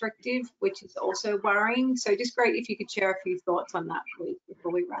restrictive, which is also worrying. So just great if you could share a few thoughts on that, please,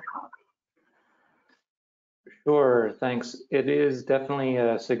 before we wrap up. Sure, thanks. It is definitely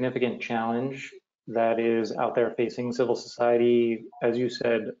a significant challenge that is out there facing civil society. As you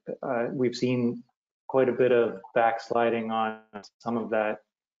said, we've seen quite a bit of backsliding on some of that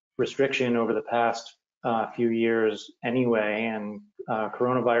restriction over the past few years anyway, and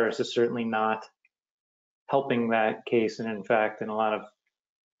coronavirus is certainly not helping that case, and in fact, in a lot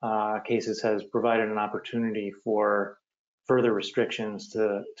of cases has provided an opportunity for further restrictions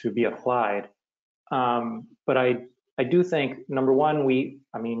to be applied. But I do think, number one,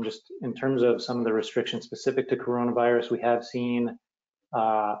 just in terms of some of the restrictions specific to coronavirus, we have seen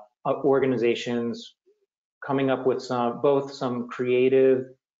organizations coming up with both some creative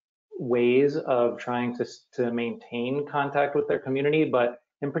ways of trying to maintain contact with their community, but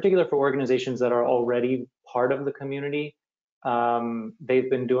in particular for organizations that are already part of the community, they've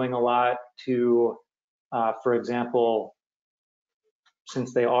been doing a lot to, for example,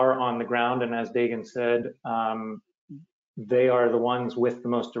 since they are on the ground, and as Dagan said, they are the ones with the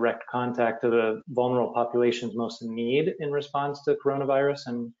most direct contact to the vulnerable populations most in need in response to coronavirus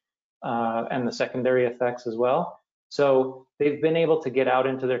and the secondary effects as well. So they've been able to get out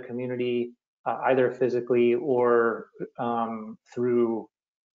into their community either physically or through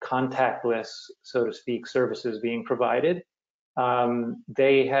contactless, so to speak, services being provided.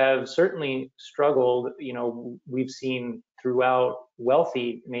 They have certainly struggled. We've seen throughout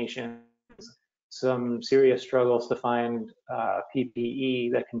wealthy nations some serious struggles to find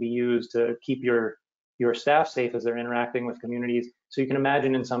PPE that can be used to keep your staff safe as they're interacting with communities. So you can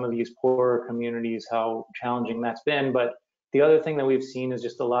imagine in some of these poorer communities how challenging that's been. But the other thing that we've seen is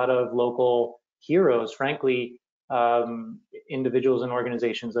just a lot of local heroes, frankly, individuals and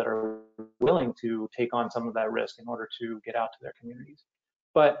organizations that are willing to take on some of that risk in order to get out to their communities.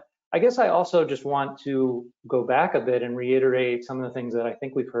 But I guess I also just want to go back a bit and reiterate some of the things that I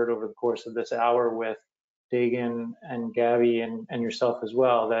think we've heard over the course of this hour with Dagan and Gabby and yourself as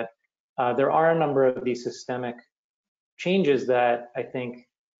well, that there are a number of these systemic changes that I think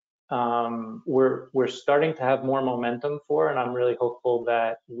we're starting to have more momentum for, and I'm really hopeful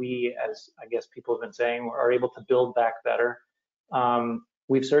that we, as I guess people have been saying, are able to build back better.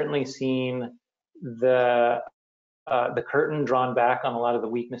 We've certainly seen the curtain drawn back on a lot of the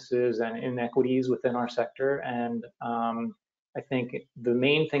weaknesses and inequities within our sector, and I think the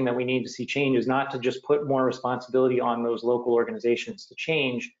main thing that we need to see change is not to just put more responsibility on those local organizations to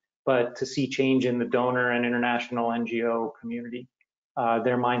change, but to see change in the donor and international NGO community.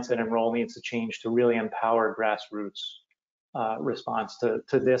 Their mindset and role needs to change to really empower grassroots response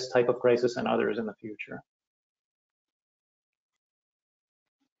to this type of crisis and others in the future.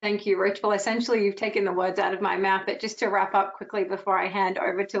 Thank you, Rich. Well, essentially, you've taken the words out of my mouth, but just to wrap up quickly before I hand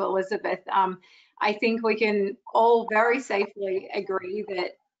over to Elizabeth, I think we can all very safely agree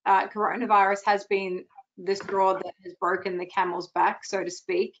that coronavirus has been the straw that has broken the camel's back, so to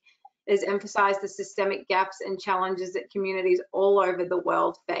speak. It has emphasized the systemic gaps and challenges that communities all over the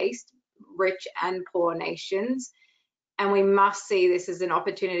world faced, rich and poor nations. And we must see this as an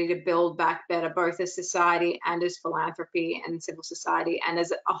opportunity to build back better, both as society and as philanthropy and civil society and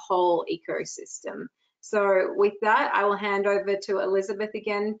as a whole ecosystem. So with that, I will hand over to Elizabeth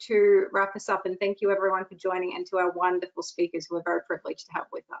again to wrap us up. And thank you everyone for joining, and to our wonderful speakers who we're very privileged to have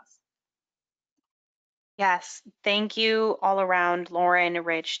with us. Yes, thank you all around, Lauren,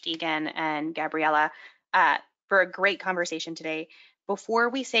 Rich, Deegan, and Gabriella, for a great conversation today. Before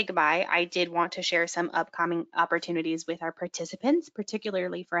we say goodbye, I did want to share some upcoming opportunities with our participants,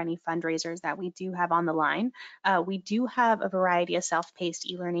 particularly for any fundraisers that we do have on the line. We do have a variety of self-paced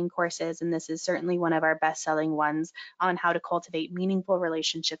e-learning courses, and this is certainly one of our best-selling ones on how to cultivate meaningful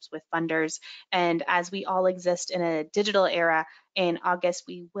relationships with funders. And as we all exist in a digital era, in August,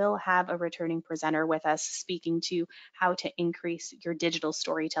 we will have a returning presenter with us speaking to how to increase your digital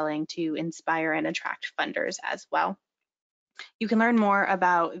storytelling to inspire and attract funders as well. You can learn more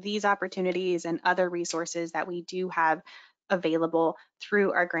about these opportunities and other resources that we do have available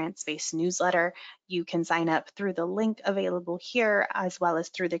through our Grant Space newsletter. You can sign up through the link available here, as well as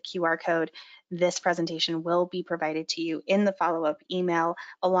through the QR code. This presentation will be provided to you in the follow-up email,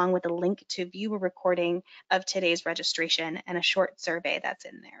 along with a link to view a recording of today's registration and a short survey that's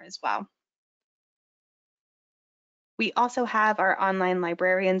in there as well. We also have our online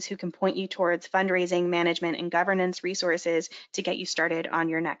librarians who can point you towards fundraising, management, and governance resources to get you started on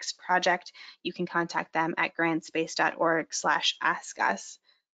your next project. You can contact them at grantspace.org/askus.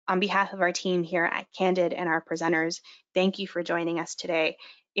 On behalf of our team here at Candid and our presenters, thank you for joining us today.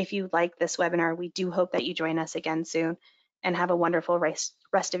 If you like this webinar, we do hope that you join us again soon, and have a wonderful rest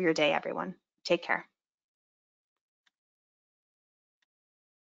of your day, everyone. Take care.